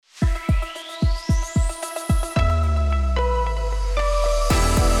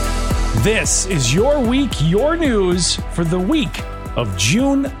This is your week, your news for the week of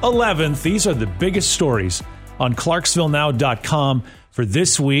June 11th. These are the biggest stories on ClarksvilleNow.com for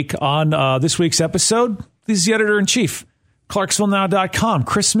this week. On this week's episode, this is the editor-in-chief, ClarksvilleNow.com.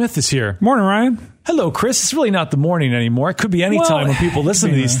 Chris Smith is here. Morning, Ryan. Hello, Chris. It's really not the morning anymore. It could be any time when people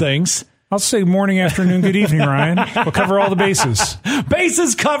listen to these things. I'll say morning, afternoon, good evening, Ryan. We'll cover all the bases.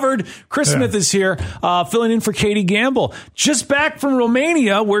 Bases covered. Chris Smith is here, filling in for Katie Gamble. Just back from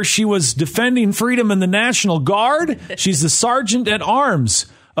Romania, where she was defending freedom in the National Guard. She's the sergeant at arms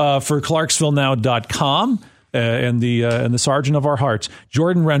for ClarksvilleNow.com. And the sergeant of our hearts,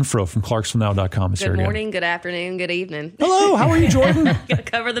 Jordan Renfro from ClarksvilleNow.com is here. Good morning, good afternoon, good evening. Hello, how are you, Jordan? Gotta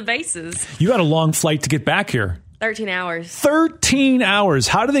cover the bases. You had a long flight to get back here. 13 hours. 13 hours.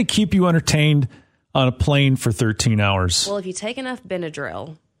 How do they keep you entertained on a plane for 13 hours? Well, if you take enough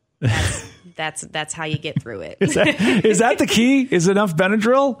Benadryl, that's how you get through it. Is that the key? Is enough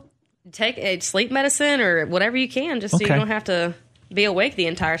Benadryl? Take a sleep medicine or whatever you can, just so you don't have to be awake the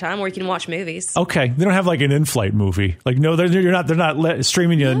entire time, or you can watch movies. Okay, they don't have like an in-flight movie. Like, no, they're not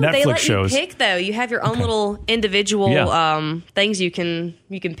streaming you Netflix they let shows. You pick though. You have your own little individual things you can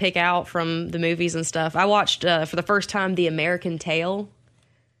pick out from the movies and stuff. I watched for the first time The American Tail.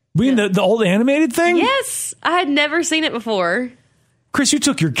 You mean the old animated thing? Yes, I had never seen it before. Chris, you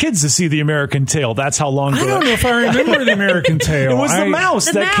took your kids to see The American Tail. That's how long ago. I don't know if I remember The American Tail. It was the mouse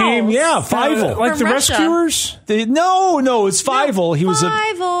that came. Yeah, Fievel. Like the Russia. Rescuers? No, it's Fievel. He was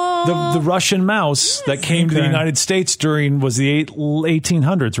Fievel. the Russian mouse that came to the United States during the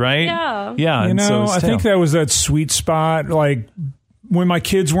 1800s, right? Yeah. Yeah. You know, I think that was that sweet spot, like when my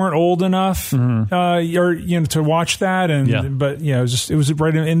kids weren't old enough, to watch that, but it was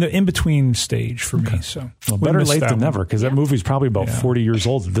right in the in between stage for me. So better late than never, because that movie's probably about 40 years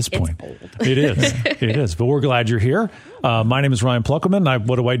old at this point. It's old. It is. But we're glad you're here. My name is Ryan Ploeckelman.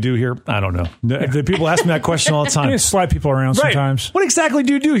 What do I do here? I don't know. The people ask me that question all the time. I just slide people around sometimes. What exactly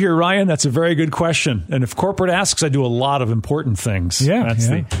do you do here, Ryan? That's a very good question. And if corporate asks, I do a lot of important things. That's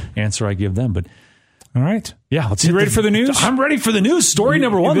the answer I give them. But all right. Yeah. Let's you ready for the news? I'm ready for the news. Story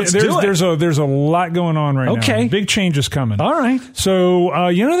number one. Let's do it. There's a lot going on right now. Okay. Big changes coming. All right. So,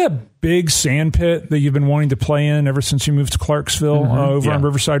 you know that big sand pit that you've been wanting to play in ever since you moved to Clarksville over on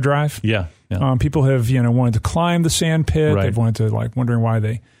Riverside Drive? Yeah. People have, wanted to climb the sand pit. Right. They've wanted to, wondering why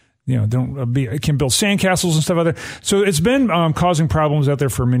they can build sandcastles and stuff out there. So it's been causing problems out there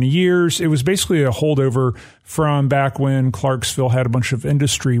for many years. It was basically a holdover from back when Clarksville had a bunch of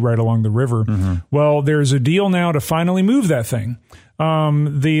industry right along the river. Mm-hmm. Well, there's a deal now to finally move that thing.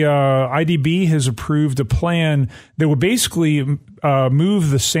 The IDB has approved a plan that would basically move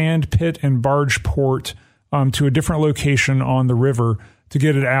the sand pit and barge port to a different location on the river to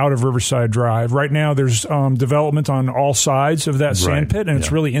get it out of Riverside Drive. Right now, there's development on all sides of that sand pit, and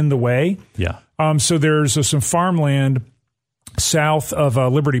it's really in the way. Yeah. So there's some farmland south of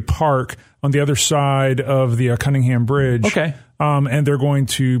Liberty Park on the other side of the Cunningham Bridge. Okay. And they're going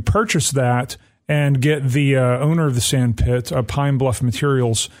to purchase that and get the owner of the sand pit, Pine Bluff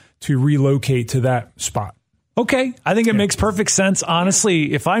Materials, to relocate to that spot. Okay. I think it makes perfect sense.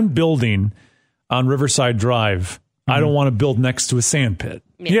 Honestly, if I'm building on Riverside Drive, I don't want to build next to a sand pit.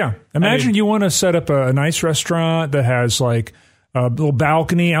 Yeah. Imagine you want to set up a nice restaurant that has like a little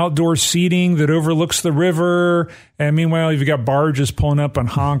balcony, outdoor seating that overlooks the river. And meanwhile, you've got barges pulling up and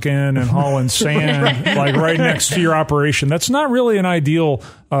honking and hauling sand right next to your operation. That's not really an ideal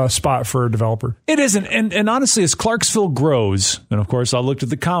spot for a developer. It isn't. And honestly, as Clarksville grows, and of course, I looked at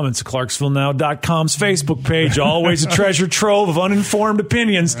the comments at ClarksvilleNow.com's Facebook page, always a treasure trove of uninformed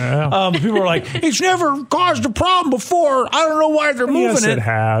opinions. Yeah. People are like, it's never caused a problem before. I don't know why they're moving it. Yes, it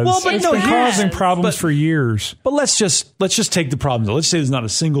has. Well, but it's been causing problems for years. But let's just take the problems. Let's say there's not a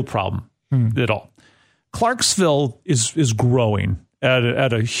single problem at all. Clarksville is growing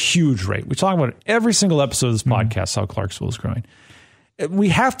at a huge rate. We talk about it every single episode of this podcast, how Clarksville is growing.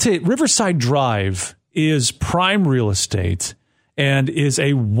 Riverside Drive is prime real estate and is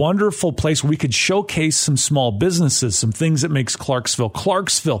a wonderful place where we could showcase some small businesses, some things that makes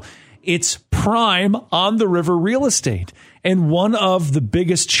Clarksville. It's prime on the river real estate. And one of the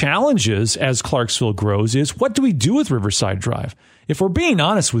biggest challenges as Clarksville grows is, what do we do with Riverside Drive? If we're being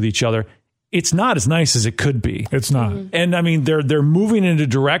honest with each other, it's not as nice as it could be. It's not. Mm-hmm. And I mean, they're moving in a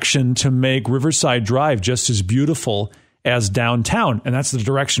direction to make Riverside Drive just as beautiful as downtown. And that's the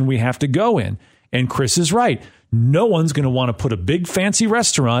direction we have to go in. And Chris is right. No one's going to want to put a big fancy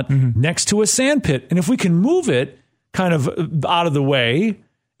restaurant next to a sand pit. And if we can move it kind of out of the way,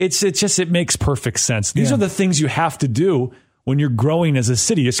 it makes perfect sense. These are the things you have to do when you're growing as a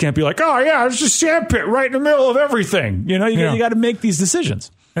city. You just can't be like, oh yeah, it's just a sand pit right in the middle of everything. You know, you got to make these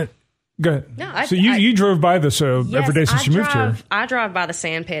decisions. Go ahead. No, so you drove by this every day since you moved here. I drive by the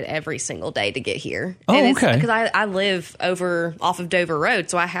sand pit every single day to get here. Oh, okay. Because I live off of Dover Road,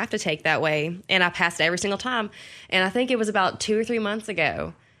 so I have to take that way, and I pass it every single time. And I think it was about 2 or 3 months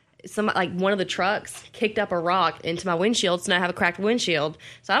ago, one of the trucks kicked up a rock into my windshield, so now I have a cracked windshield.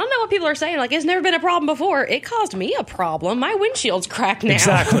 So I don't know what people are saying. Like, it's never been a problem before. It caused me a problem. My windshield's cracked now.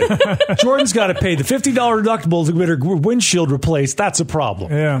 Exactly. Jordan's got to pay the $50 deductible to get her windshield replaced. That's a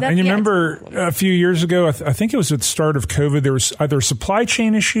problem. Yeah. And you remember a few years ago, I think it was at the start of COVID, there was either a supply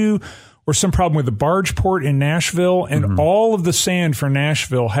chain issue or some problem with the barge port in Nashville, and all of the sand for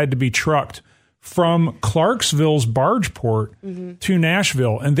Nashville had to be trucked from Clarksville's barge port to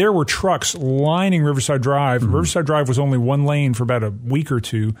Nashville, and there were trucks lining Riverside Drive. Riverside Drive was only one lane for about a week or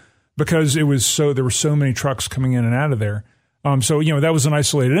two because there were so many trucks coming in and out of there. So that was an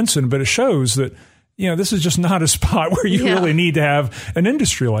isolated incident, but it shows that this is just not a spot where you really need to have an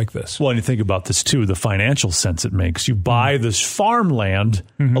industry like this. Well, and you think about this too, the financial sense it makes. You buy this farmland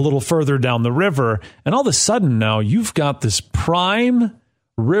a little further down the river, and all of a sudden now you've got this prime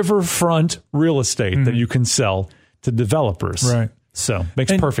riverfront real estate that you can sell to developers. Right. So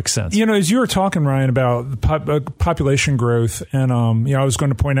makes perfect sense. As you were talking, Ryan, about population growth, and I was going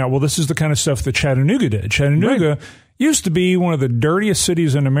to point out, well, this is the kind of stuff that Chattanooga did. Chattanooga used to be one of the dirtiest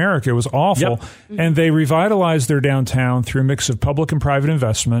cities in America. It was awful. Yep. And they revitalized their downtown through a mix of public and private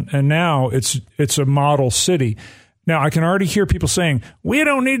investment. And now it's a model city. Now, I can already hear people saying, we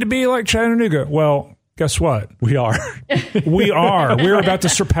don't need to be like Chattanooga. Well, guess what? We are. We are. We're about to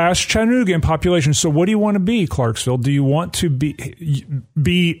surpass Chattanooga in population. So what do you want to be, Clarksville? Do you want to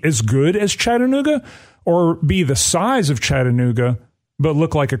be as good as Chattanooga, or be the size of Chattanooga but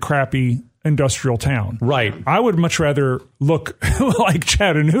look like a crappy industrial town? Right. I would much rather look like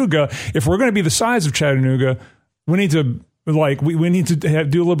Chattanooga. If we're going to be the size of Chattanooga, we need to we need to do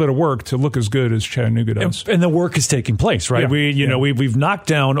a little bit of work to look as good as Chattanooga does. And the work is taking place, right? Yeah. We've knocked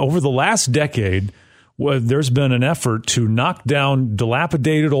down over the last decade. There's been an effort to knock down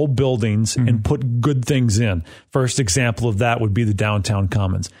dilapidated old buildings and put good things in. First example of that would be the downtown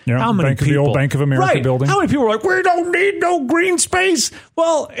Commons. Yeah, how many people? The old Bank of America building. How many people are like, we don't need no green space?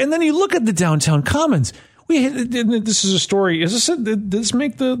 Well, and then you look at the downtown Commons. This is a story. Did this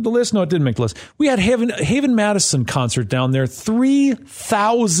make the list? No, it didn't make the list. We had Haven Madison concert down there.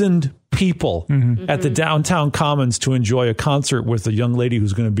 3,000 people at the downtown Commons to enjoy a concert with a young lady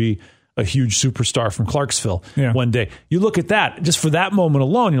who's going to be a huge superstar from Clarksville one day. You look at that, just for that moment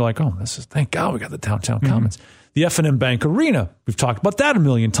alone, you're like, oh, thank God we got the downtown Commons. The F&M Bank Arena, we've talked about that a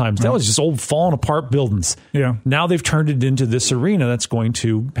million times. That was just old falling apart buildings. Yeah. Now they've turned it into this arena that's going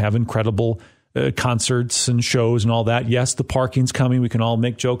to have incredible concerts and shows and all that. Yes, the parking's coming. We can all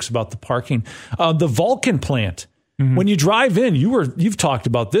make jokes about the parking. The Vulcan plant. When you drive in, you've talked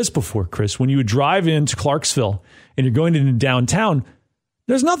about this before, Chris. When you would drive into Clarksville and you're going into downtown,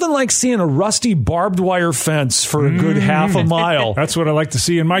 there's nothing like seeing a rusty barbed wire fence for a good half a mile. That's what I like to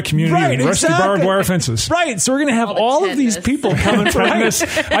see in my community, rusty barbed wire fences. Right, so we're going to have all of these people coming from tetanus.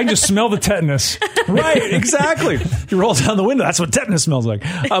 I can just smell the tetanus. Right, exactly. You roll down the window, that's what tetanus smells like.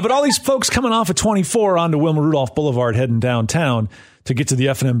 But all these folks coming off of 24 onto Wilma Rudolph Boulevard heading downtown to get to the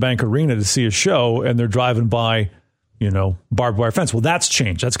F&M Bank Arena to see a show, and they're driving by barbed wire fence. Well, that's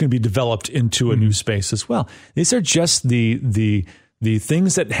changed. That's going to be developed into a new space as well. These are just the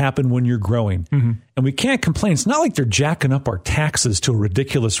things that happen when you're growing. And we can't complain. It's not like they're jacking up our taxes to a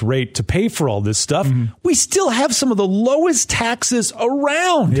ridiculous rate to pay for all this stuff. We still have some of the lowest taxes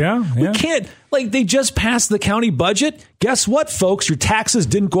around. We can't, they just passed the county budget. Guess what, folks? Your taxes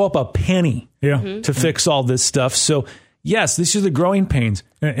didn't go up a penny to fix all this stuff. So, yes, these are the growing pains.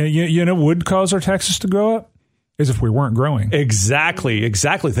 And what would cause our taxes to go up? Is if we weren't growing. Exactly.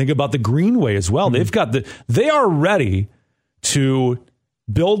 Think about the Greenway as well. They are ready to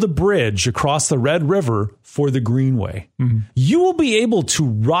build a bridge across the Red River for the Greenway. You will be able to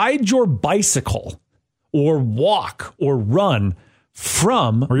ride your bicycle or walk or run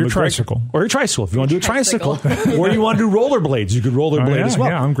from... Or your tricycle. Or your tricycle. If you want to do a tricycle. Or you want to do rollerblades, you could rollerblade as well.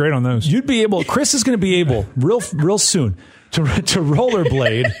 Yeah, I'm great on those. You'd be able... Chris is going to be able, real soon, to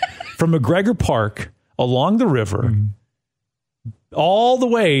rollerblade from McGregor Park along the river all the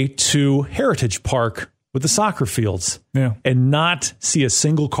way to Heritage Park with the soccer fields and not see a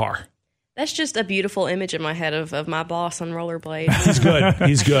single car. That's just a beautiful image in my head of my boss on rollerblades.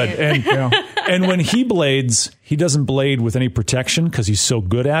 He's good. And when he blades, he doesn't blade with any protection because he's so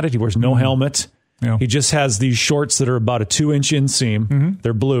good at it. He wears no helmet. Yeah. He just has these shorts that are about a 2-inch inseam.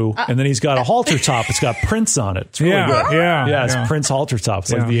 They're blue. And then he's got a halter top. It's got prints on it. It's really good. Yeah. It's Prince halter top.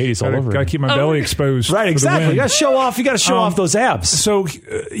 It's like the 80s all over. Got to keep my belly exposed. Right, exactly. You got to show off. You got to show off those abs. So,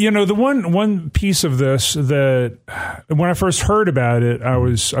 the one piece of this that when I first heard about it,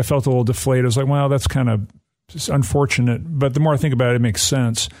 I felt a little deflated. I was like, well, that's kind of unfortunate. But the more I think about it, it makes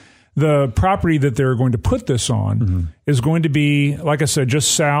sense. The property that they're going to put this on is going to be, like I said,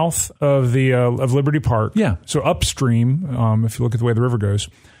 just south of the of Liberty Park. Yeah. So upstream, if you look at the way the river goes,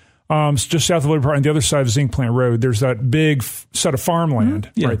 just south of Liberty Park, on the other side of Zinc Plant Road, there's that big set of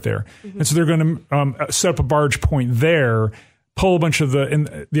farmland right there. And so they're going to set up a barge point there, pull a bunch of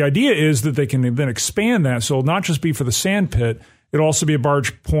and the idea is that they can then expand that. So it'll not just be for the sand pit. It'll also be a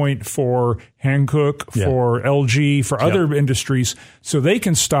barge point for Hankook, for LG, for other industries, so they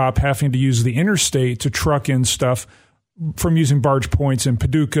can stop having to use the interstate to truck in stuff from using barge points in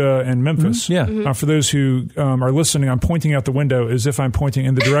Paducah and Memphis. For those who are listening, I'm pointing out the window as if I'm pointing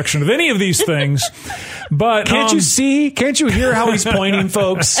in the direction of any of these things. But can't you see? Can't you hear how he's pointing,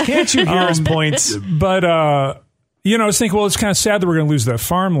 folks? Can't you hear his points? But I was thinking, well, it's kind of sad that we're going to lose that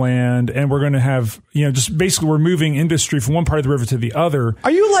farmland, and we're going to have, just basically we're moving industry from one part of the river to the other. Are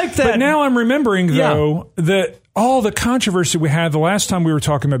you like that? But now I'm remembering, though, that all the controversy we had the last time we were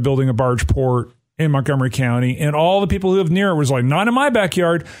talking about building a barge port in Montgomery County, and all the people who lived near it was like, not in my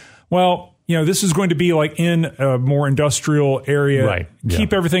backyard. Well, this is going to be like in a more industrial area. Right.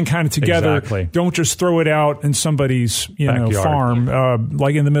 Keep everything kind of together. Exactly. Don't just throw it out in somebody's farm,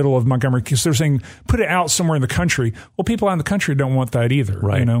 like in the middle of Montgomery. Because they're saying put it out somewhere in the country. Well, people out in the country don't want that either.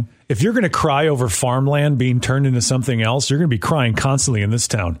 Right. If you're going to cry over farmland being turned into something else, you're going to be crying constantly in this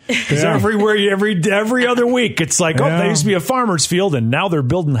town. Because everywhere, every other week, it's like, there used to be a farmer's field, and now they're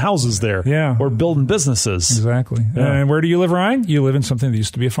building houses there. Yeah. Or building businesses. Exactly. Yeah. And where do you live, Ryan? You live in something that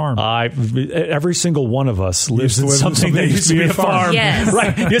used to be a farm. Every single one of us lives in something that used to be a farm. Yes.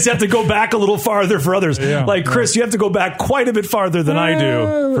 Right. You just have to go back a little farther for others. Yeah. Like Chris, you have to go back quite a bit farther than I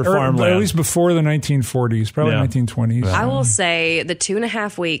do for farmland. At least before the 1940s, probably 1920s. I will say the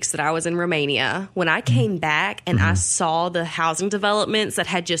 2.5 weeks that I was in Romania, when I came back and I saw the housing developments that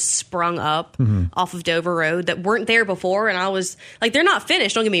had just sprung up off of Dover Road that weren't there before, and I was like, they're not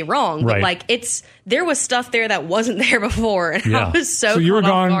finished, don't get me wrong, but like there was stuff there that wasn't there before, and I was so you were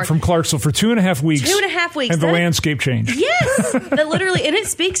gone from Clarksville for 2.5 weeks. 2.5 weeks. And the landscape changed. Yes. That literally, and it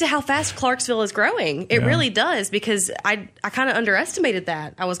speaks to how fast Clarksville is growing. It really does, because I kind of underestimated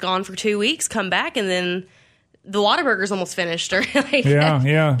that. I was gone for 2 weeks, come back, and then the Whataburger's almost finished. Or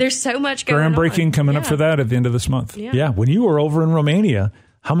there's so much going on. Groundbreaking coming up for that at the end of this month. Yeah. When you were over in Romania,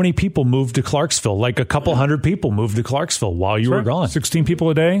 how many people moved to Clarksville? Like a couple hundred people moved to Clarksville while you were gone. 16 people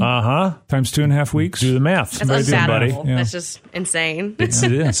a day. Times 2.5 weeks. Do the math. That's unfathomable. That's just insane.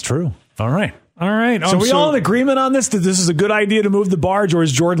 It's true. All right. So we all in agreement on this? That this is a good idea to move the barge, or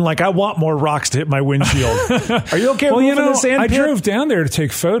is Jordan like, I want more rocks to hit my windshield? Are you okay with moving the sand pit? I drove down there to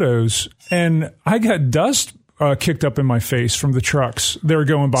take photos, and I got dust kicked up in my face from the trucks. They were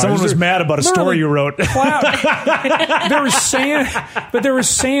going by. Someone was mad about a story you wrote. There was sand, but there was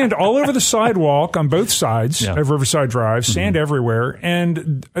sand all over the sidewalk on both sides of Riverside Drive, sand everywhere,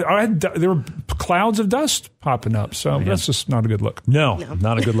 and there were clouds of dust popping up. So that's just not a good look. No,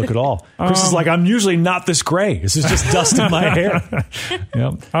 not a good look at all. Chris is like, I'm usually not this gray. This is just dust in my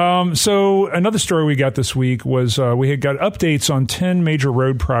hair. So another story we got this week was we had got updates on 10 major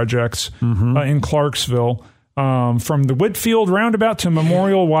road projects in Clarksville. From the Whitfield roundabout to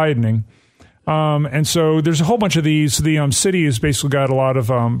Memorial widening. And so there's a whole bunch of these. The city has basically got a lot of,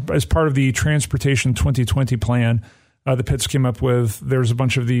 as part of the Transportation 2020 plan the Pitts came up with, there's a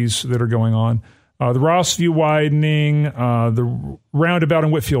bunch of these that are going on. The Rossview widening, the roundabout on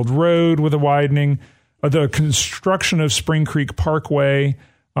Whitfield Road with a widening, the construction of Spring Creek Parkway.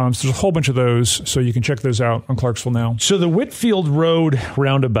 So there's a whole bunch of those, so you can check those out on Clarksville Now. So the Whitfield Road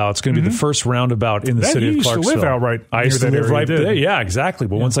roundabout is going to be the first roundabout in the city of Clarksville. I used to live out right I used to live right there. Yeah, exactly.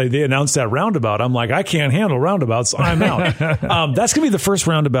 But once they announced that roundabout, I'm like, I can't handle roundabouts. I'm out. That's going to be the first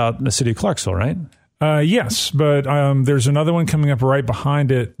roundabout in the city of Clarksville, right? Yes, but there's another one coming up right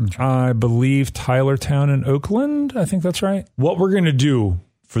behind it. I believe Tylertown and Oakland. I think that's right. What we're going to do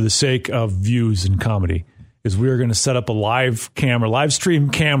for the sake of views and comedy is we are going to set up a live stream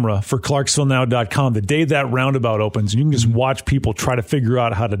camera for ClarksvilleNow.com the day that roundabout opens. And you can just watch people try to figure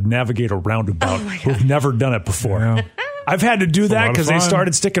out how to navigate a roundabout who've never done it before. Yeah. I've had to do that because they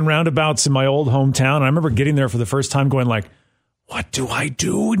started sticking roundabouts in my old hometown. And I remember getting there for the first time going like, what do I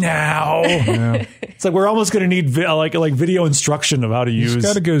do now? Yeah. It's like we're almost going to need like video instruction of how to use. Just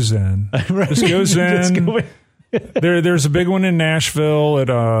got to go zen. Just go zen. There's a big one in Nashville at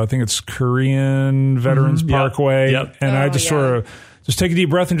I think it's Korean Veterans Parkway. Yep. And I just sort of just take a deep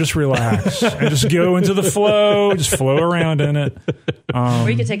breath and just relax and just go into the flow, just flow around in it. Or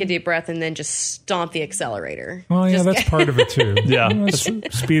you could take a deep breath and then just stomp the accelerator. Well, yeah, that's part of it too. Yeah.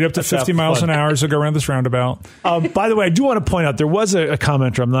 Speed up to 50 miles an hour as I go around this roundabout. By the way, I do want to point out, there was a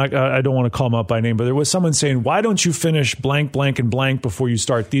commenter, I don't want to call him up by name, but there was someone saying, why don't you finish blank, blank, and blank before you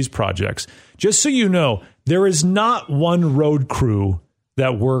start these projects? Just so you know, there is not one road crew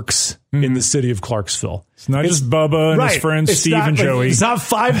that works in the city of Clarksville. It's not just Bubba and his friends Steve and Joey. It's not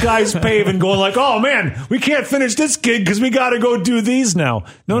 5 guys paving going like, oh man, we can't finish this gig because we got to go do these now.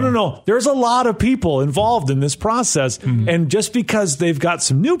 No. There's a lot of people involved in this process. And just because they've got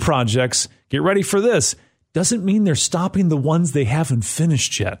some new projects, get ready for this, doesn't mean they're stopping the ones they haven't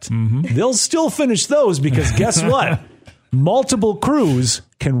finished yet. They'll still finish those because guess what? Multiple crews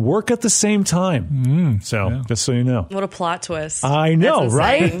can work at the same time. Just so you know. What a plot twist. I know,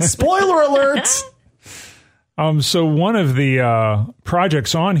 right? Spoiler alert. So one of the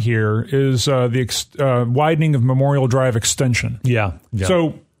projects on here is the widening of Memorial Drive extension. Yeah.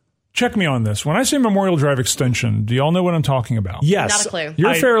 So check me on this. When I say Memorial Drive extension, do y'all know what I'm talking about? Yes. Not a clue.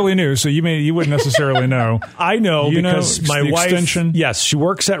 You're fairly new, so you wouldn't necessarily know. I know because my wife, extension? Yes, she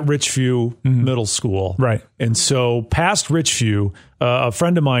works at Richview Middle School. Right. And so past Richview, a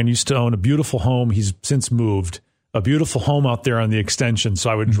friend of mine used to own a beautiful home. He's since moved. A beautiful home out there on the extension. So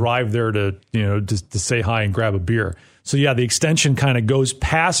I would drive there to say hi and grab a beer. So yeah, the extension kind of goes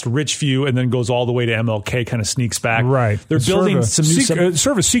past Richview and then goes all the way to MLK, kind of sneaks back. Right. They're building some new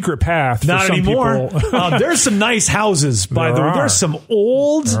sort of a secret path. Not for some anymore. people. There's some nice houses, by the way. There's some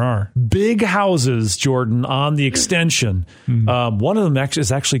old, big houses, Jordan, on the extension. One of them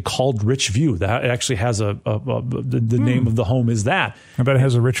is actually called Richview. That actually has the name of the home is that. I bet it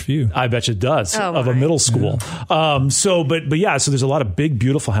has a rich view. I bet it does of a middle school. Yeah. So there's a lot of big,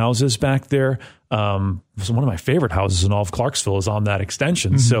 beautiful houses back there. So one of my favorite houses in all of Clarksville is on that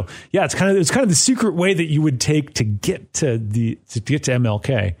extension. So yeah, it's kind of the secret way that you would take to get to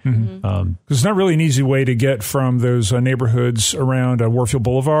MLK. It's not really an easy way to get from those neighborhoods around Warfield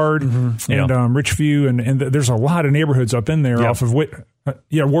Boulevard and Richview, and there's a lot of neighborhoods up in there off of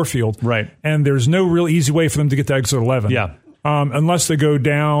Warfield. Right. And there's no real easy way for them to get to exit 11. Yeah. Unless they go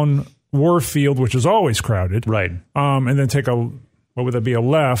down Warfield, which is always crowded. Right. And then take what would that be, a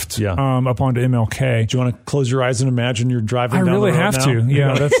left up onto MLK. Do you want to close your eyes and imagine you're driving down the road I really have now? to.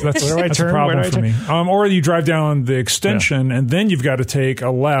 Yeah, that's a problem for me. Or you drive down the extension and then you've got to take a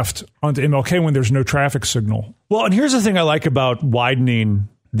left onto MLK when there's no traffic signal. Well, and here's the thing I like about widening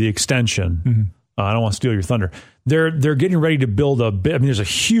the extension. I don't want to steal your thunder. They're getting ready to build there's a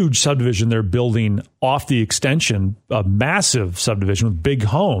huge subdivision they're building off the extension, a massive subdivision with big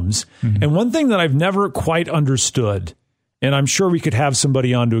homes. And one thing that I've never quite understood, and I'm sure we could have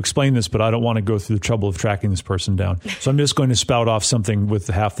somebody on to explain this, but I don't want to go through the trouble of tracking this person down. So I'm just going to spout off something with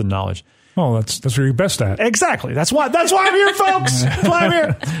half the knowledge. Oh, that's what you're best at. Exactly. That's why I'm here, folks. That's why I'm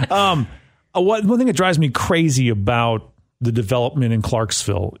here. One thing that drives me crazy about the development in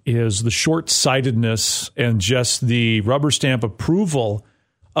Clarksville is the short-sightedness and just the rubber stamp approval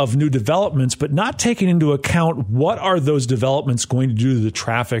of new developments, but not taking into account what are those developments going to do to the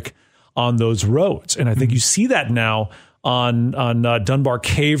traffic on those roads. And I think you see that now on Dunbar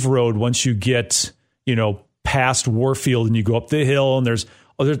Cave Road once you get past Warfield and you go up the hill, and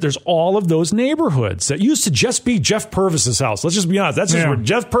there's all of those neighborhoods that used to just be Jeff Purvis's house. Let's just be honest. That's just where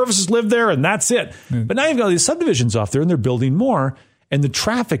Jeff Purvis lived there, and that's it. But now you've got these subdivisions off there, and they're building more, and the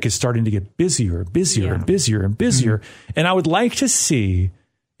traffic is starting to get busier and busier and busier and busier. And I would like to see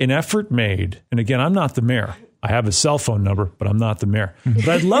an effort made. And again, I'm not the mayor. I have a cell phone number, but I'm not the mayor. But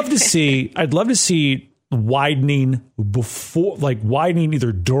I'd love to see widening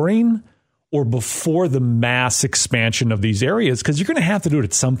either during or before the mass expansion of these areas, because you're going to have to do it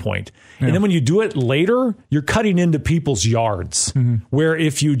at some point. And then when you do it later, you're cutting into people's yards, where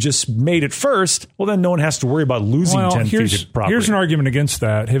if you just made it first, well, then no one has to worry about losing 10 feet of property. Here's an argument against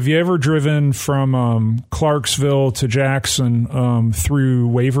that. Have you ever driven from Clarksville to Jackson through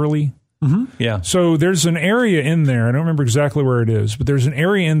Waverly? Yeah. So there's an area in there, I don't remember exactly where it is, but there's an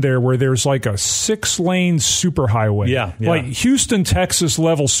area in there where there's like a 6-lane superhighway. Yeah. Like Houston, Texas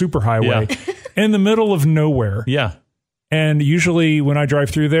level superhighway in the middle of nowhere. Yeah. And usually when I drive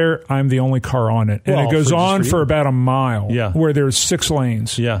through there, I'm the only car on it. And it goes on for about a mile where there's 6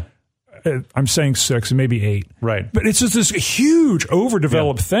 lanes. Yeah. I'm saying 6 and maybe 8. Right. But it's just this huge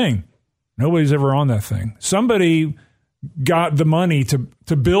overdeveloped thing. Nobody's ever on that thing. Somebody got the money to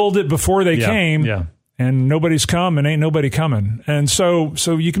build it before they came, and nobody's come and ain't nobody coming. And so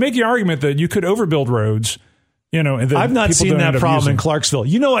you can make the argument that you could overbuild roads And I've not seen that problem in Clarksville.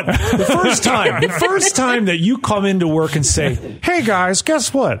 You know what? The first time that you come into work and say, "Hey guys,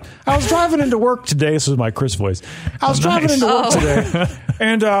 guess what? I was driving into work today." This is my Chris voice. I was driving into work today,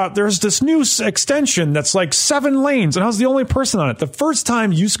 and there's this new extension that's like 7 lanes, and I was the only person on it. The first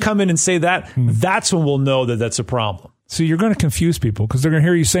time you come in and say that, that's when we'll know that that's a problem. So you're going to confuse people because they're going to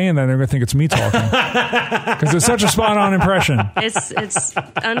hear you saying that and they're going to think it's me talking because it's such a spot-on impression. It's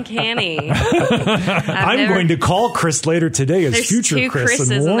uncanny. I'm going to call Chris later today as future two Chris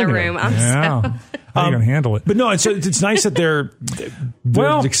Chris's and warn in the him. room. How are you going to handle it? But no, it's nice that they're you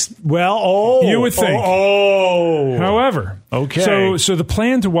would think. However, okay. So the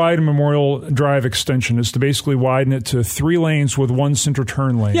plan to widen Memorial Drive extension is to basically widen it to 3 lanes with 1 center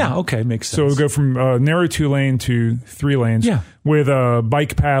turn lane. Yeah, okay, makes sense. So we'll go from narrow 2-lane to 3 lanes. Yeah. With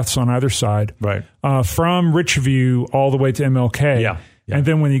bike paths on either side. Right. From Richview all the way to MLK. Yeah. And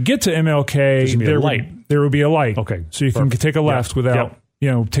then when you get to MLK, there will be a light. Okay. So you can take a left without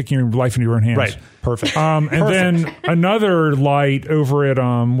taking your life into your own hands. Right. Perfect. And then another light over at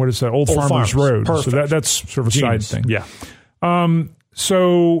Old Farmers Road. Perfect. So that's sort of a side thing. Yeah.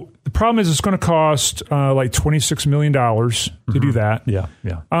 So the problem is it's going to cost like $26 million to do that. Yeah.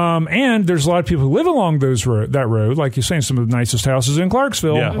 Yeah. And there's a lot of people who live along that road, like you're saying, some of the nicest houses in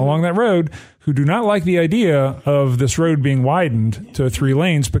Clarksville along that road, who do not like the idea of this road being widened to 3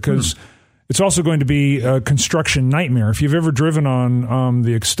 lanes because it's also going to be a construction nightmare. If you've ever driven on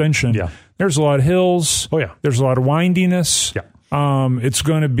the extension, there's a lot of hills. Oh, yeah. There's a lot of windiness. Yeah. It's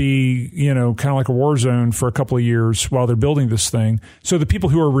going to be, kind of like a war zone for a couple of years while they're building this thing. So the people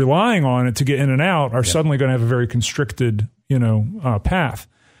who are relying on it to get in and out are suddenly going to have a very constricted, path.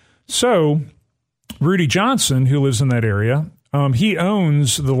 So Rudy Johnson, who lives in that area, he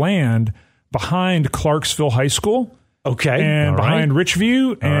owns the land behind Clarksville High School. Okay. And behind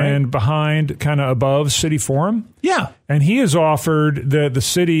Richview and behind kind of above City Forum. Yeah. And he has offered that the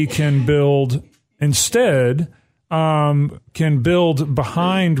city can build instead behind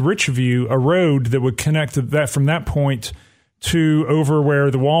Richview a road that would connect that from that point to over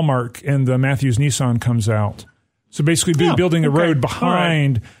where the Walmart and the Matthews Nissan comes out. So basically building a road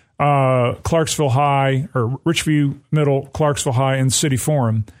behind Clarksville High or Richview Middle, Clarksville High, and City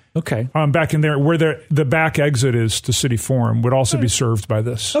Forum. Okay. Back in there where the back exit is to City Forum would also be served by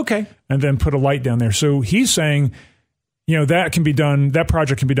this. Okay. And then put a light down there. So he's saying, that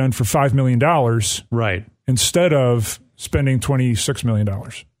project can be done for $5 million. Right. Instead of spending $26 million.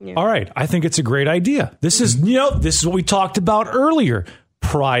 Yeah. All right. I think it's a great idea. This is, this is what we talked about earlier.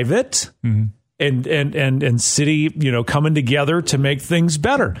 Private and city, coming together to make things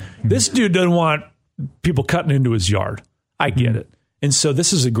better. This dude doesn't want people cutting into his yard. I get it. And so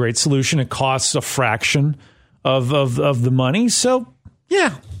this is a great solution. It costs a fraction of the money. So,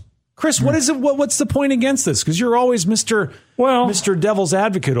 Chris, what is it? What's the point against this? Because you're always Mr. Devil's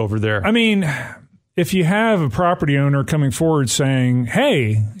Advocate over there. I mean, if you have a property owner coming forward saying,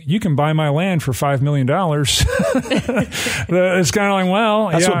 "Hey, you can buy my land for $5 million," it's kind of like, well,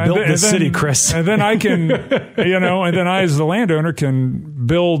 that's what built this city, Chris. And then I can, and then I, as the landowner, can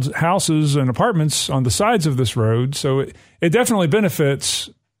build houses and apartments on the sides of this road. So it definitely benefits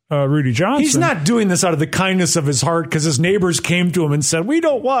Rudy Johnson. He's not doing this out of the kindness of his heart because his neighbors came to him and said, "We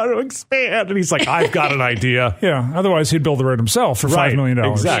don't want to expand." And he's like, "I've got an idea." Yeah. Otherwise, he'd build the road himself for $5 million.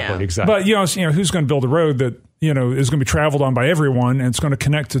 Exactly. But who's going to build a road that is going to be traveled on by everyone and it's going to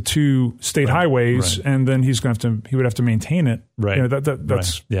connect to 2 state highways, and then he would have to maintain it. Right. That's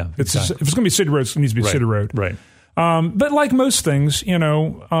if it's going to be city roads, it needs to be city road. Right. But like most things,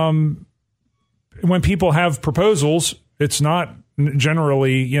 when people have proposals, it's not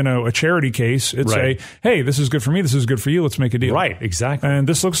generally, a charity case. It's hey, this is good for me. This is good for you. Let's make a deal. Right. Exactly. And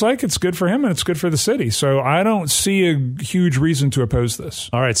this looks like it's good for him and it's good for the city. So I don't see a huge reason to oppose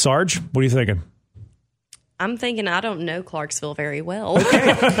this. All right, Sarge, what are you thinking? I'm thinking I don't know Clarksville very well.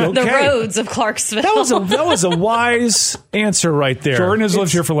 Okay. The roads of Clarksville. That was a wise answer right there. Jordan has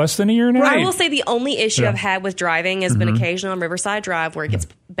lived here for less than a year now. I will say the only issue I've had with driving has been occasionally on Riverside Drive where it gets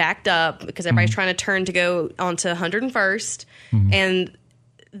backed up because everybody's trying to turn to go onto 101st. And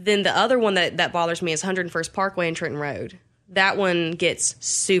then the other one that bothers me is 101st Parkway and Trenton Road. That one gets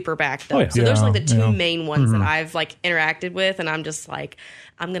super backed up. So those are like the 2 main ones that I've interacted with, and I'm just like,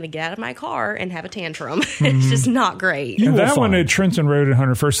 I'm going to get out of my car and have a tantrum. It's just not great. And that one at Trenton Road at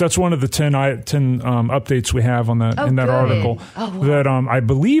 101st, that's one of the 10 updates we have on that in that article. That I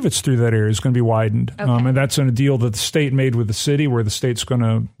believe it's through that area is going to be widened. And that's in a deal that the state made with the city where the state's going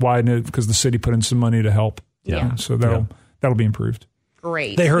to widen it because the city put in some money to help. Yeah. So that'll be improved.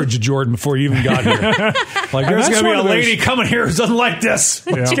 great. They heard you, Jordan, before you even got here. Like, there's going to be a lady coming here who doesn't like this.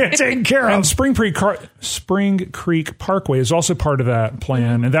 Yeah. Get taken care of. And Spring Creek Parkway is also part of that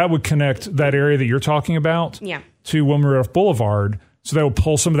plan, and that would connect that area that you're talking about to Wilmer Boulevard. So that will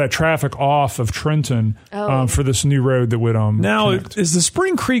pull some of that traffic off of Trenton for this new road that would now connect. Is the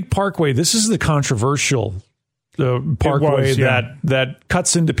Spring Creek Parkway? This is the controversial parkway that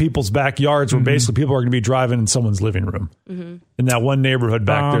cuts into people's backyards, where basically people are going to be driving in someone's living room in that one neighborhood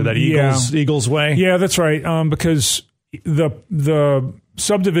back there, that Eagles Way. Yeah, that's right. Because the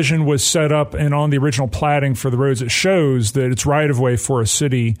subdivision was set up, and on the original platting for the roads, it shows that it's right of way for a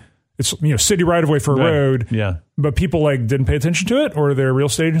city. It's city right of way for a road. Yeah, but people didn't pay attention to it, or their real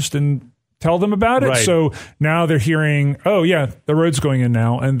estate agents didn't tell them about it. Right. So now they're hearing, oh yeah, the road's going in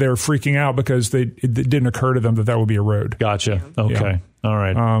now, and they're freaking out because it didn't occur to them that would be a road. Gotcha. Okay. Yeah. All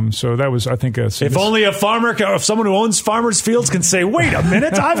right. So that was, I think, if only a farmer, if someone who owns farmers' fields can say, wait a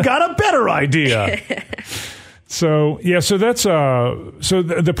minute, I've got a better idea. So that's so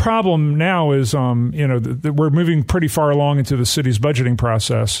the problem now is we're moving pretty far along into the city's budgeting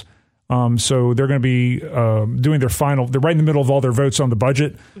process. So they're going to be doing their final. They're right in the middle of all their votes on the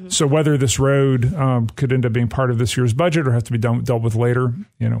budget. So whether this road could end up being part of this year's budget or have to be dealt with later,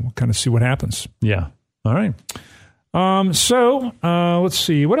 we'll kind of see what happens. Yeah. All right. So let's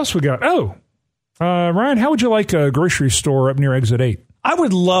see what else we got. Oh, Ryan, how would you like a grocery store up near Exit 8? I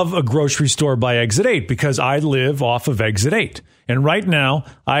would love a grocery store by Exit 8 because I live off of Exit 8, and right now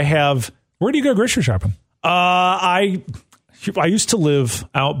I have. Where do you go grocery shopping? I used to live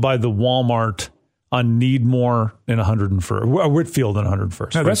out by the Walmart on Needmore and 101st, Whitfield and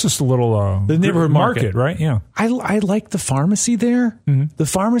 101st. No, that's just a little the neighborhood market, right? Yeah, I like the pharmacy there. The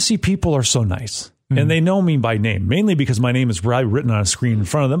pharmacy people are so nice, and they know me by name, mainly because my name is probably written on a screen in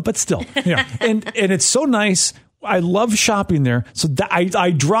front of them. But still, yeah, and it's so nice. I love shopping there. So I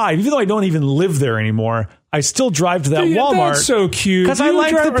drive, even though I don't even live there anymore. I still drive to that Walmart. That's so cute. Because I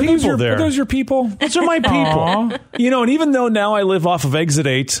like the people there. Are those your people? Those are my people. And even though now I live off of Exit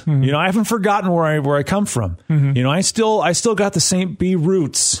 8, I haven't forgotten where I come from. I still got the St. B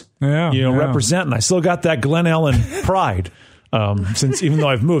roots. Representing. I still got that Glen Ellen pride. Since even though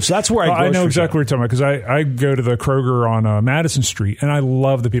I've moved, so that's where I know exactly what you're talking about, because I go to the Kroger on Madison Street, and I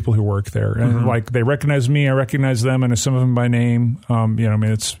love the people who work there, and they recognize me, I recognize them, and some of them by name.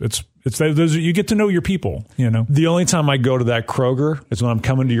 It's those, you get to know your people. The only time I go to that Kroger is when I'm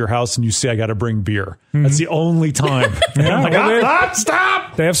coming to your house and you say I got to bring beer. That's the only time.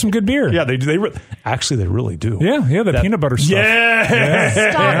 Stop! They have some good beer. Yeah, they do. Actually, they really do. Yeah, the peanut butter stuff.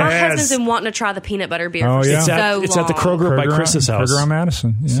 Yeah. Stop. My husband's been wanting to try the peanut butter beer for so long. It's at the Kroger by Chris's house. Kroger on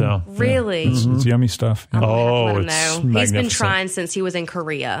Madison. Yeah. So really, it's yummy stuff. Yeah. It's he's been trying since he was in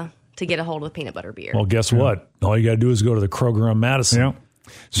Korea to get a hold of peanut butter beer. Well, guess what? All you got to do is go to the Kroger on Madison. Yeah.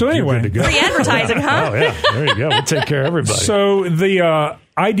 So anyway, free advertising, huh? Oh yeah, there you go. We'll take care of everybody. So the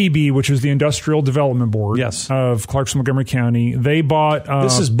IDB, which is the Industrial Development Board of Clarkson Montgomery County, they bought.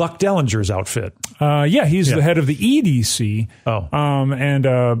 This is Buck Dellinger's outfit. He's the head of the EDC. And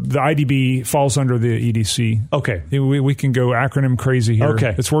the IDB falls under the EDC. Okay, we can go acronym crazy here.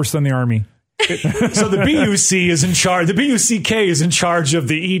 Okay, it's worse than the Army. So the BUC is in charge. The BUCK is in charge of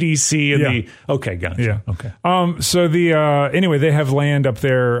the EDC and the. Okay, gotcha. Yeah. Okay. So anyway, they have land up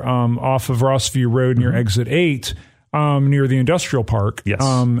there off of Rossview Road near Exit 8, near the industrial park. Yes.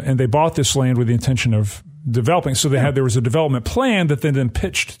 And they bought this land with the intention of developing. So there was a development plan that then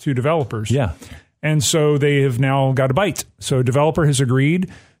pitched to developers. Yeah. And so they have now got a bite. So a developer has agreed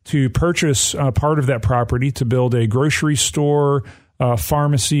to purchase part of that property to build a grocery store,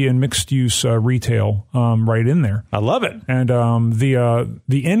 pharmacy, and mixed-use retail right in there. I love it. And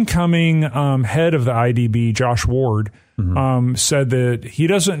the incoming head of the IDB, Josh Ward, said that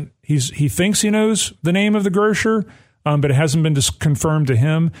he thinks he knows the name of the grocer, but it hasn't been confirmed to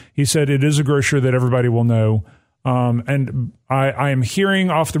him. He said it is a grocer that everybody will know. And I am hearing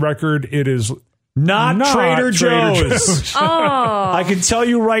off the record it is not Trader Joe's. I can tell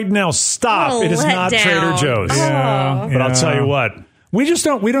you right now, stop. It is not Trader Joe's. But I'll tell you what. We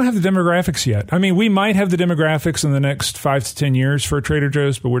don't have the demographics yet. I mean, we might have the demographics in the next 5 to 10 years for Trader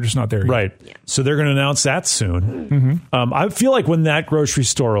Joe's, but we're just not there yet. Right. Yeah. So they're going to announce that soon. I feel like when that grocery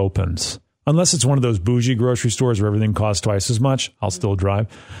store opens, unless it's one of those bougie grocery stores where everything costs twice as much, I'll still drive.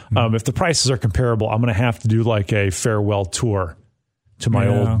 If the prices are comparable, I'm going to have to do like a farewell tour to my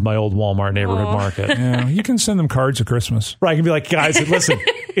old Walmart neighborhood market. Yeah, you can send them cards at Christmas. Right, I can be like, guys, listen,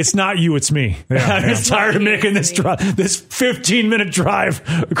 it's not you, it's me. I'm just tired of making this 15-minute drive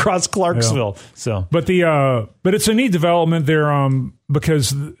across Clarksville. Yeah. So, but it's a neat development there,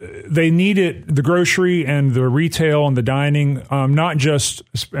 because they need it, the grocery and the retail and the dining, not just,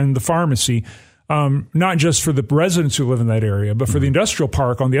 and the pharmacy, not just for the residents who live in that area, but for the industrial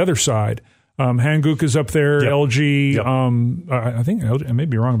park on the other side. Hanguk is up there, Yep. LG, Yep. I think LG, I may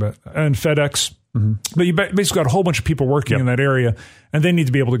be wrong about that, and FedEx. But you basically got a whole bunch of people working in that area, and they need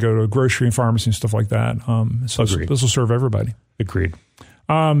to be able to go to a grocery and pharmacy and stuff like that. So this will serve everybody. agreed.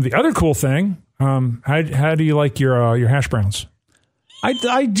 The other cool thing, how do you like your hash browns?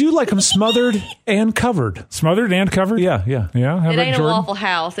 I do like them smothered and covered. Smothered and covered? Yeah. Yeah. How It about ain't Jordan? a Waffle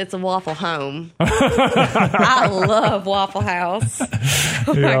House. It's a Waffle Home. I love Waffle House.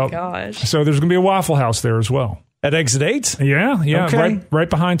 Oh, my gosh. So there's going to be a Waffle House there as well. At Exit 8? Yeah. Okay. Right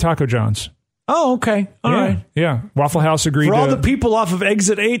behind Taco John's. Oh, okay. All right. Yeah. Waffle House agreed For all to... the people off of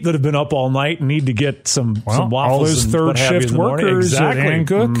Exit 8 that have been up all night and need to get some waffles. all those and third what have you shift in the morning. workers Exactly. at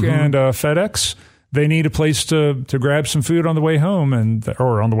Hankook and FedEx, they need a place to grab some food on the way home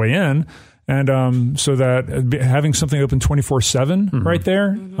or on the way in. And so that having something open 24/7 right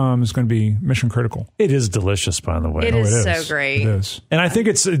there is going to be mission critical. It is delicious, by the way. It is so great. It is. And I think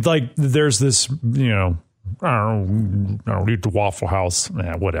it's like there's this, I don't eat the Waffle House.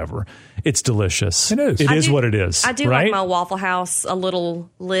 Whatever. It's delicious. It is. It is what it is. I do right? like my Waffle House a little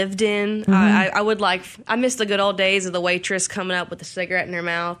lived in. I miss the good old days of the waitress coming up with a cigarette in her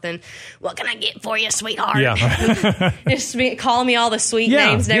mouth and, what can I get for you, sweetheart? Yeah. Just calling me all the sweet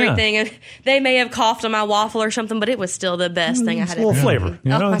names and everything. And they may have coughed on my waffle or something, but it was still the best thing I had It's a little ever flavor.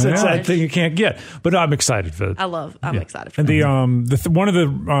 eaten. It's that thing you can't get. But I'm excited for it. I'm excited for And that. one of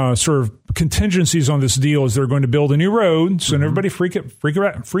the sort of contingencies on this deal is they're going to build a new road. So everybody freak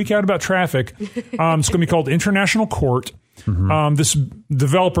out about traffic. It's going to be called International Court. This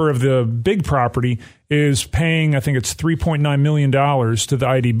developer of the big property is paying, I think it's $3.9 million to the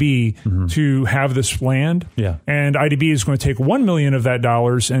IDB to have this land. Yeah. And IDB is going to take $1 million of that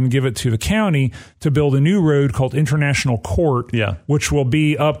dollars and give it to the county to build a new road called International Court, which will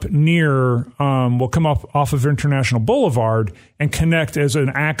be up near, will come up off of International Boulevard and connect as an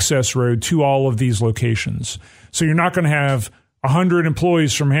access road to all of these locations. So you're not going to have 100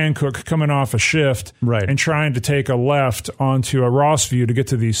 employees from Hankook coming off a shift and trying to take a left onto a Rossview to get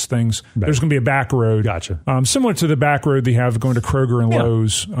to these things. Right. There's going to be a back road. Gotcha. Similar to the back road they have going to Kroger and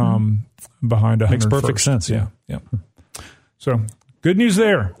Lowe's behind 101st. Makes perfect sense. Yeah. So good news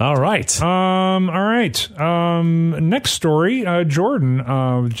there. All right. All right. Next story,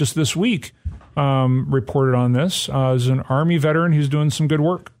 Jordan, just this week reported on this. Is an Army veteran who's doing some good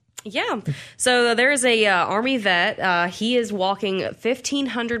work. Yeah. So there's a Army vet. He is walking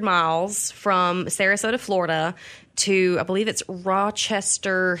 1,500 miles from Sarasota, Florida to, I believe it's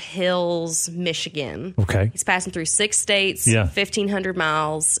Rochester Hills, Michigan. Okay. He's passing through 6 states, 1,500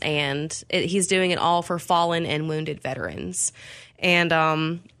 miles, and he's doing it all for fallen and wounded veterans.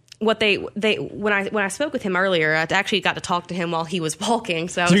 And what they when I spoke with him earlier, I actually got to talk to him while he was walking.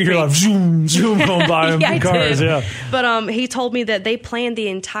 So you're like zoom going by him yeah, in cars. did. Yeah. But he told me that they planned the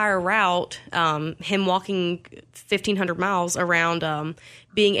entire route, him walking 1,500 miles around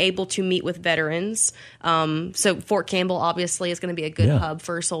being able to meet with veterans. So Fort Campbell obviously is going to be a good hub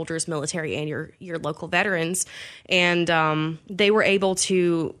for soldiers, military, and your local veterans. And they were able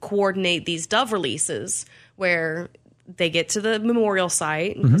to coordinate these dove releases where they get to the memorial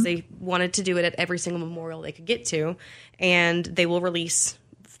site because they wanted to do it at every single memorial they could get to, and they will release,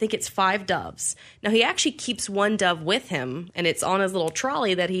 I think it's 5 doves. Now he actually keeps one dove with him, and it's on his little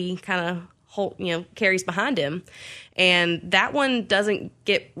trolley that he kind of carries behind him. And that one doesn't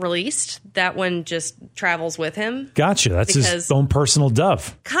get released. That one just travels with him. Gotcha. That's his own personal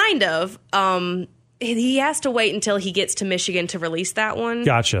dove. Kind of. He has to wait until he gets to Michigan to release that one.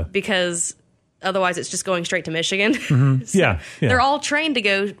 Gotcha. Because otherwise, it's just going straight to Michigan. So they're all trained to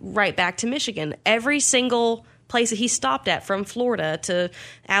go right back to Michigan. Every single place that he stopped at, from Florida to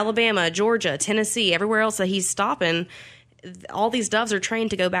Alabama, Georgia, Tennessee, everywhere else that he's stopping, all these doves are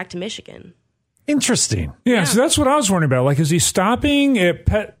trained to go back to Michigan. Interesting. Yeah, so that's what I was wondering about. Like, is he stopping at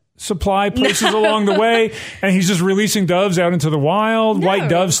pet supply places along the way, and he's just releasing doves out into the wild? No. White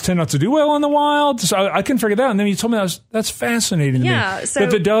doves tend not to do well in the wild. So I couldn't figure that out. And then he told me that's fascinating to me. So,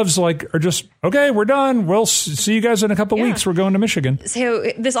 that the doves are just, okay, we're done. We'll see you guys in a couple weeks. We're going to Michigan.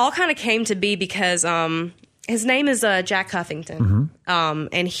 So this all kind of came to be because his name is Jack Huffington.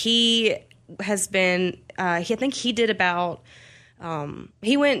 And he has been, I think he did about,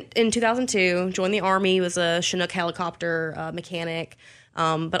 he went in 2002, joined the Army, was a Chinook helicopter mechanic.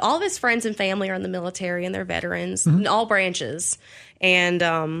 But all of his friends and family are in the military and they're veterans in all branches.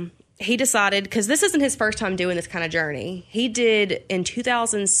 And he decided, because this isn't his first time doing this kind of journey. He did in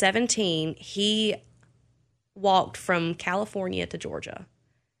 2017, he walked from California to Georgia.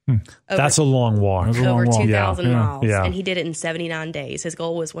 That's a long walk. Over 2,000 miles. Yeah. And he did it in 79 days. His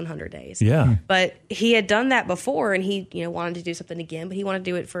goal was 100 days. Yeah. But he had done that before, and he wanted to do something again, but he wanted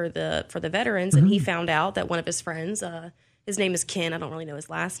to do it for the veterans. And he found out that one of his friends, his name is Ken. I don't really know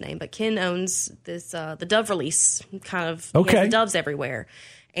his last name, but Ken owns this the Dove Release kind of. He has the doves everywhere.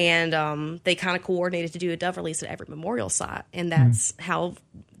 And they kind of coordinated to do a dove release at every memorial site. And that's how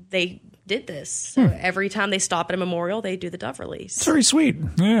they did this. So every time they stop at a memorial, they do the dove release. It's very sweet.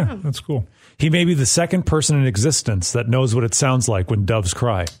 Yeah, that's cool. He may be the second person in existence that knows what it sounds like when doves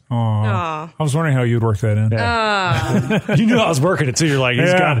cry. Aww. I was wondering how you'd work that in. Yeah. You knew I was working it too. You're like,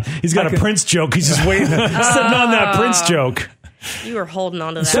 he's got a Prince joke. He's just waiting, sitting on that Prince joke. You were holding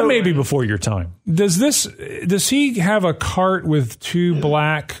on to that. So maybe before your time. Does he have a cart with two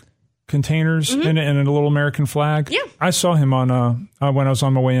black containers and a little American flag? Yeah. I saw him on when I was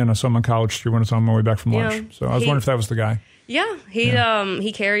on my way in. I saw him on College Street when I was on my way back from lunch. So I was wondering if that was the guy. Yeah,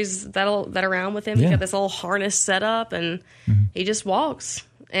 he carries that around with him. He's got this little harness set up, and he just walks.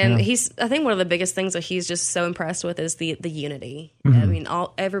 And I think one of the biggest things that he's just so impressed with is the unity. I mean,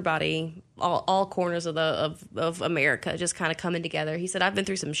 all corners of America just kind of coming together. He said, I've been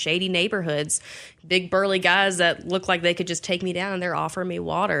through some shady neighborhoods, big burly guys that look like they could just take me down, and they're offering me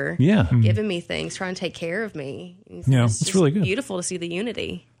water, giving me things, trying to take care of me. It's really good. Beautiful to see the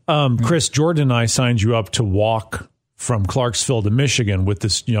unity. Chris, Jordan and I signed you up to walk from Clarksville to Michigan with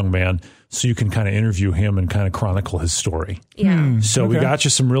this young man, so you can kind of interview him and kind of chronicle his story. Yeah. So we got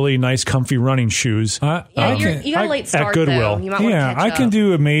you some really nice, comfy running shoes. You got a late start, at Goodwill. Though. You might want to catch I can up.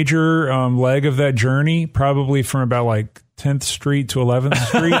 do a major leg of that journey, probably from about like 10th Street to 11th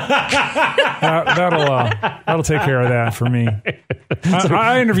Street. That'll take care of that for me.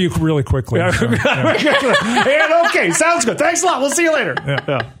 I interview really quickly. So, Okay, sounds good. Thanks a lot. We'll see you later.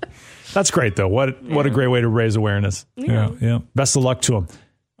 Yeah. That's great, though. What a great way to raise awareness. Yeah. Best of luck to him.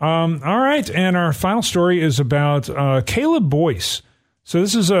 All right, and our final story is about Caleb Boyce. So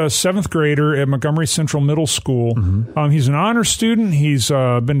this is a 7th grader at Montgomery Central Middle School. He's an honor student. He's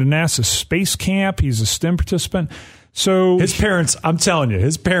been to NASA's space camp. He's a STEM participant. So his parents, I'm telling you,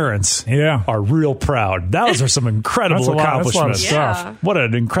 are real proud. Those are some incredible accomplishments. That's a lot of stuff. What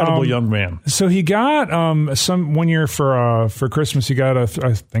an incredible young man. So he got one year for Christmas. He got I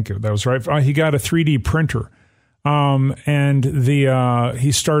think that was right. He got a 3D printer. And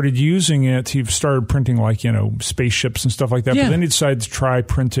he started using it. He started printing spaceships and stuff like that. But then he decided to try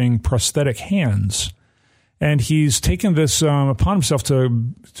printing prosthetic hands. And he's taken this upon himself to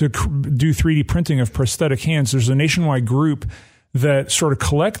do 3D printing of prosthetic hands. There's a nationwide group that sort of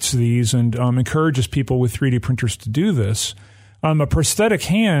collects these and encourages people with 3D printers to do this. A prosthetic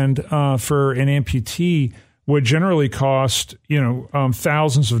hand for an amputee would generally cost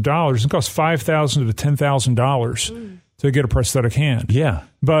thousands of dollars. It costs $5,000 to $10,000 to get a prosthetic hand. Yeah.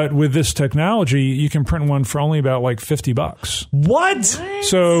 But with this technology, you can print one for only about like $50. What?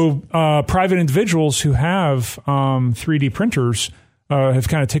 So private individuals who have 3D printers have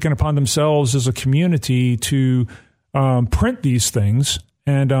kind of taken upon themselves as a community to print these things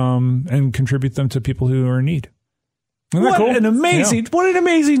and contribute them to people who are in need. What an amazing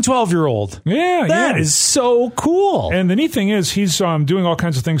 12-year-old. Yeah. That is so cool. And the neat thing is he's doing all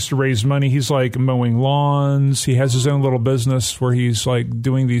kinds of things to raise money. He's like mowing lawns. He has his own little business where he's like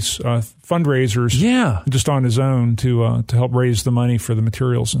doing these fundraisers just on his own to help raise the money for the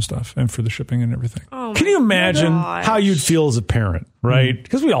materials and stuff and for the shipping and everything. Oh, can you imagine how you'd feel as a parent, right?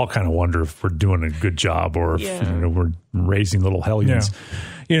 Because we all kind of wonder if we're doing a good job or if we're raising little hellions. Yeah.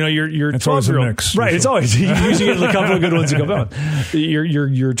 Your it's always a 12-year-old, mix. right? It's always you usually get a couple of good ones to go on.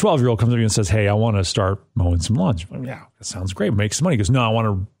 Your 12-year-old comes up to you and says, "Hey, I want to start mowing some lawns." Yeah, that sounds great. Make some money. He goes, "No, I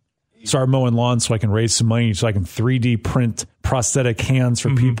want to start mowing lawns so I can raise some money so I can 3D print prosthetic hands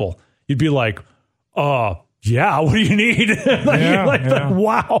for people." You'd be like, yeah, what do you need?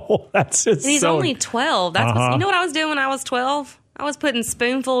 Wow, that's it. And he's only 12. That's you know what I was doing when I was 12? I was putting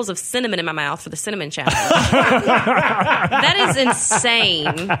spoonfuls of cinnamon in my mouth for the cinnamon challenge. That is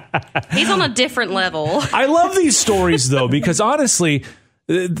insane. He's on a different level. I love these stories, though, because honestly,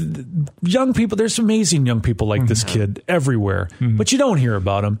 young people, there's amazing young people like this kid everywhere, but you don't hear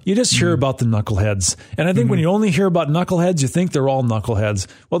about them. You just hear about the knuckleheads. And I think when you only hear about knuckleheads, you think they're all knuckleheads.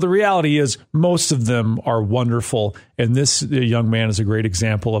 Well, the reality is most of them are wonderful. And this young man is a great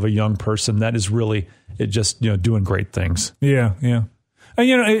example of a young person that is really just, doing great things. Yeah.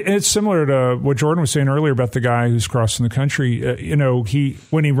 And, it's similar to what Jordan was saying earlier about the guy who's crossing the country.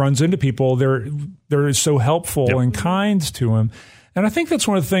 When he runs into people, they're so helpful and kind to him. And I think that's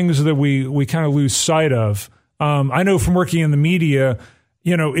one of the things that we kind of lose sight of. I know from working in the media,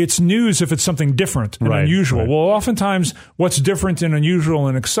 it's news if it's something different and unusual. Right. Well, oftentimes what's different and unusual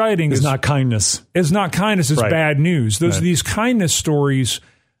and exciting is not kindness. It's not kindness. It's bad news. These kindness stories,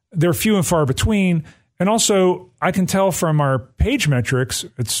 they're few and far between. And also, I can tell from our page metrics,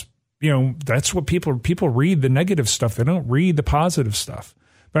 it's that's what people read, the negative stuff. They don't read the positive stuff.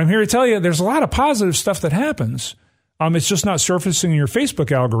 But I'm here to tell you, there's a lot of positive stuff that happens. It's just not surfacing in your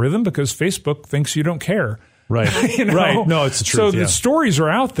Facebook algorithm because Facebook thinks you don't care. Right. Right. No, it's the truth. So the stories are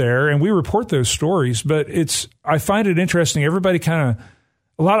out there, and we report those stories. But I find it interesting. Everybody a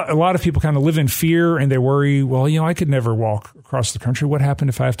lot of people kind of live in fear, and they worry. Well, I could never walk across the country. What happened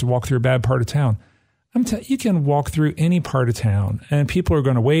if I have to walk through a bad part of town? You can walk through any part of town, and people are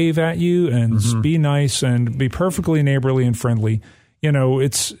going to wave at you and be nice and be perfectly neighborly and friendly.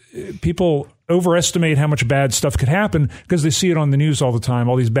 It's people overestimate how much bad stuff could happen because they see it on the news all the time,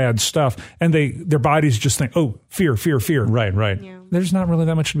 all these bad stuff, and their bodies just think, oh, fear. Right. Yeah. There's not really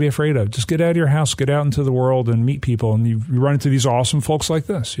that much to be afraid of. Just get out of your house, get out into the world, and meet people, and you run into these awesome folks like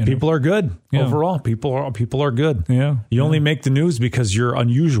this. People are good overall. People are good. Yeah, you only make the news because you're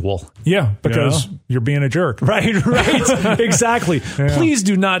unusual. Yeah, because you're being a jerk. Right. Exactly. Yeah. Please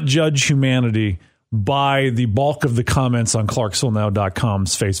do not judge humanity by the bulk of the comments on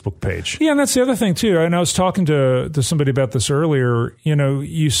ClarksvilleNow.com's Facebook page. Yeah, and that's the other thing, too. And I was talking to somebody about this earlier.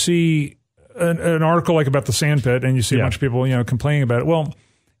 You see an article like about the sand pit, and you see a bunch of people, complaining about it. Well,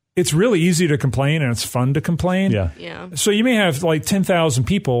 it's really easy to complain, and it's fun to complain. Yeah. So you may have like 10,000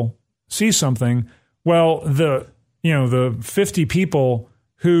 people see something. Well, the 50 people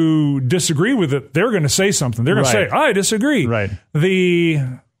who disagree with it, they're going to say something. They're going to say, I disagree. Right.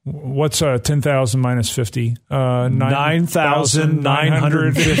 What's 10,000 minus 50?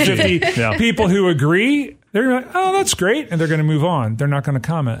 9,950 people who agree. They're going to be like, oh, that's great. And they're going to move on. They're not going to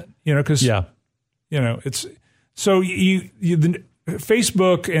comment, because, it's so the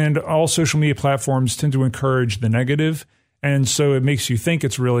Facebook and all social media platforms tend to encourage the negative. And so it makes you think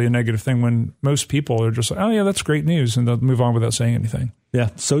it's really a negative thing when most people are just like, oh, yeah, that's great news. And they'll move on without saying anything. Yeah.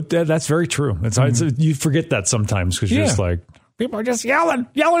 So that's very true. You forget that sometimes because you're just like, people are just yelling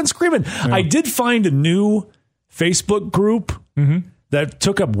and screaming. Yeah. I did find a new Facebook group that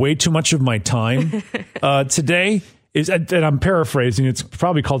took up way too much of my time today. And I'm paraphrasing. It's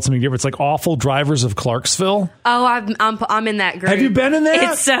probably called something different. It's like Awful Drivers of Clarksville. Oh, I'm in that group. Have you been in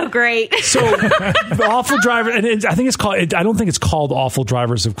that? It's so great. So the Awful Driver, and I think it's called. I don't think it's called Awful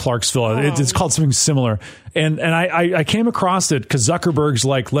Drivers of Clarksville. Oh. It's called something similar. And I came across it because Zuckerberg's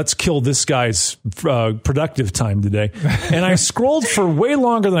like, let's kill this guy's productive time today. And I scrolled for way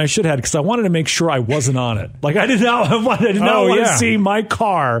longer than I should have because I wanted to make sure I wasn't on it. Like I did not want to see my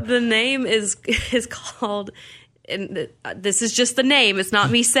car. The name is called. And this is just the name. It's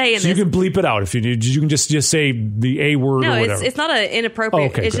not me saying so this. You can bleep it out if you need. You can just say the A word or whatever. No, it's not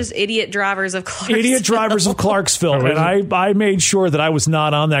inappropriate. It's just Idiot Drivers of Clarksville. Idiot Drivers of Clarksville. And I made sure that I was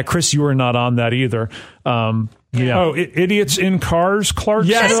not on that. Chris, you were not on that either. Yeah. Oh, Idiots in Cars, Clarksville?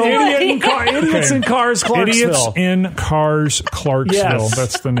 Yes, Idiots in Cars, Clarksville. Idiots in Cars, Clarksville. Yes.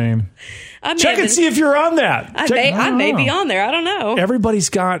 That's the name. Check and see if you're on that. I may be on there. I don't know. Everybody's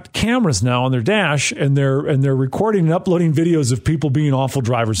got cameras now on their dash, and they're recording and uploading videos of people being awful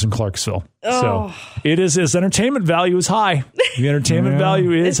drivers in Clarksville. Oh. So its entertainment value is high. The entertainment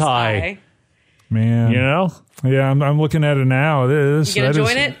value is high. Man, Yeah, I'm looking at it now. You gonna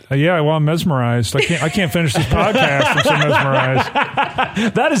join it? Yeah, well, I'm mesmerized. I can't finish this podcast. I'm so mesmerized.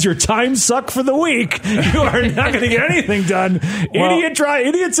 That is your time suck for the week. You are not going to get anything done.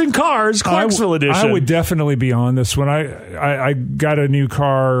 Idiots in Cars, Clarksville edition. I would definitely be on this one. I got a new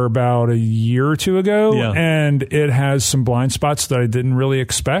car about a year or two ago, and it has some blind spots that I didn't really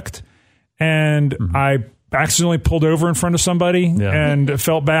expect, and I accidentally pulled over in front of somebody and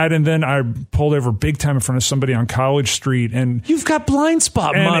felt bad, and then I pulled over big time in front of somebody on College Street. And you've got blind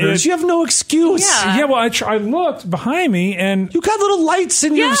spot monitors. You have no excuse. Yeah, well, I looked behind me, and you got little lights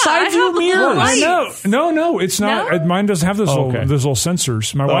in your side view mirrors. No, it's not. No? Mine doesn't have those little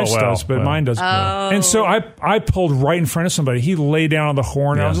sensors. My wife's does, but mine doesn't. Oh. And so I pulled right in front of somebody. He lay down on the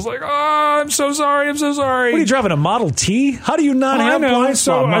horn. And I was just like, oh, I'm so sorry. I'm so sorry. What are you driving, a Model T? How do you not have blind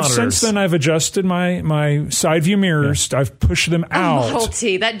spot monitors? Since then, I've adjusted my side view mirrors. I've pushed them out. Model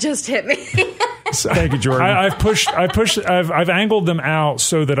T, that just hit me. Thank you, Jordan. I've angled them out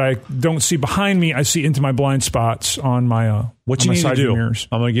so that I don't see behind me. I see into my blind spots on my what you need to do. Mirrors.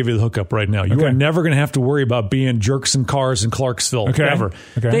 I'm going to give you the hookup right now. You are never going to have to worry about being jerks in cars in Clarksville ever.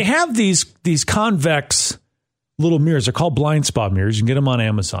 Okay. They have these convex little mirrors. They're called blind spot mirrors. You can get them on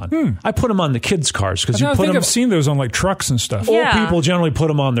Amazon. I put them on the kids' cars because I think I've seen those on like trucks and stuff. Old people generally put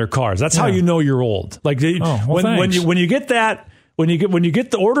them on their cars. That's how you know you're old. Like when you get that. When you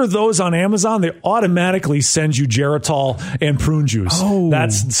get the order of those on Amazon, they automatically send you Geritol and prune juice. Oh,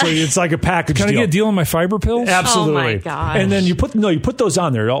 so it's like a package. Can I get a deal on my fiber pills? Absolutely. Oh my gosh. And then you put those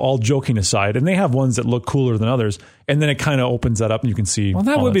on there. All joking aside, and they have ones that look cooler than others. And then it kind of opens that up, and you can see. Well,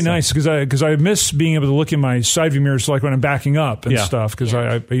 that would be nice because I miss being able to look in my side view mirrors like when I'm backing up and stuff. Because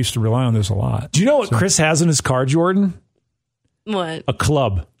I used to rely on those a lot. Do you know what Chris has in his car, Jordan? What? A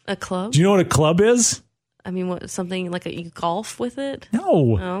club. A club? Do you know what a club is? I mean, what, something like you golf with it?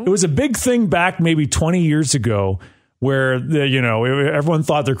 No. It was a big thing back maybe 20 years ago where, everyone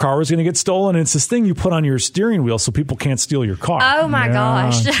thought their car was going to get stolen. And it's this thing you put on your steering wheel so people can't steal your car. Oh, my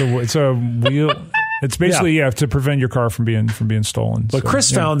gosh. It's a wheel. It's basically to prevent your car from being stolen. But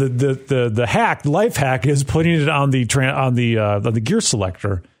Chris found that the life hack is putting it on the gear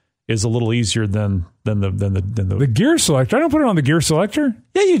selector is a little easier than the gear selector. I don't put it on the gear selector.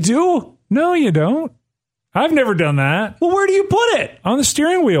 Yeah, you do. No, you don't. I've never done that. Well, where do you put it? On the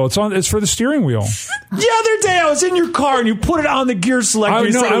steering wheel. It's for the steering wheel. The other day I was in your car and you put it on the gear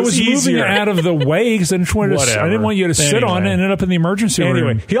selector. I was moving it out of the way because I didn't want you to sit on it and end up in the emergency room.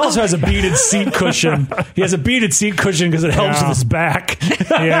 Anyway, he also has a beaded seat cushion. He has a beaded seat cushion because it helps with his back.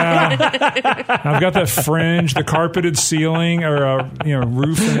 Yeah. I've got the fringe, the carpeted ceiling or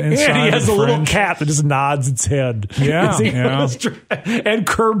roof inside. And he has a little cat that just nods its head. Yeah. And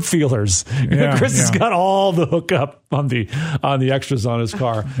curb feelers. Yeah, Chris has got all the hookup on the extras on his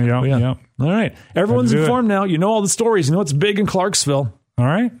car. Yeah. All right. Everyone's informed now. You know all the stories. You know what's big in Clarksville. All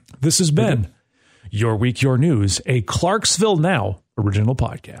right. This has been Your Week, Your News, a Clarksville Now original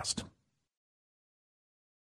podcast.